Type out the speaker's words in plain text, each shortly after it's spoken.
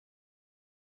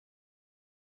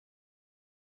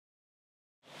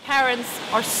Parents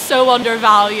are so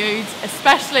undervalued,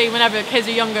 especially whenever the kids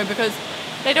are younger, because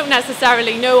they don't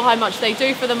necessarily know how much they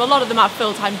do for them. A lot of them have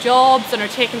full-time jobs and are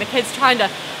taking the kids, trying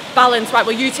to balance, right,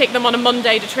 well, you take them on a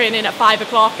Monday to train in at 5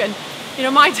 o'clock. And, you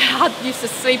know, my dad used to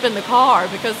sleep in the car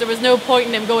because there was no point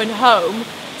in him going home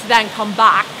to then come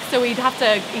back. So he'd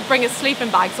bring his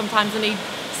sleeping bag sometimes and he'd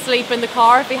sleep in the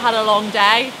car if he had a long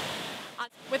day. And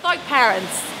without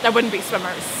parents, there wouldn't be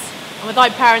swimmers. And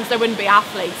without parents, there wouldn't be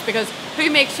athletes, because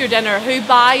who makes your dinner, who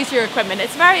buys your equipment?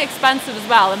 It's very expensive as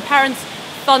well, and parents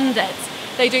fund it.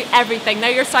 They do everything.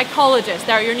 They're your psychologist,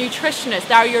 they're your nutritionist,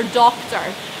 they're your doctor.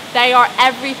 They are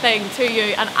everything to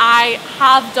you, and I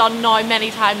have done now many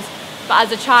times, but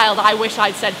as a child, I wish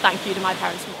I'd said thank you to my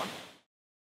parents more.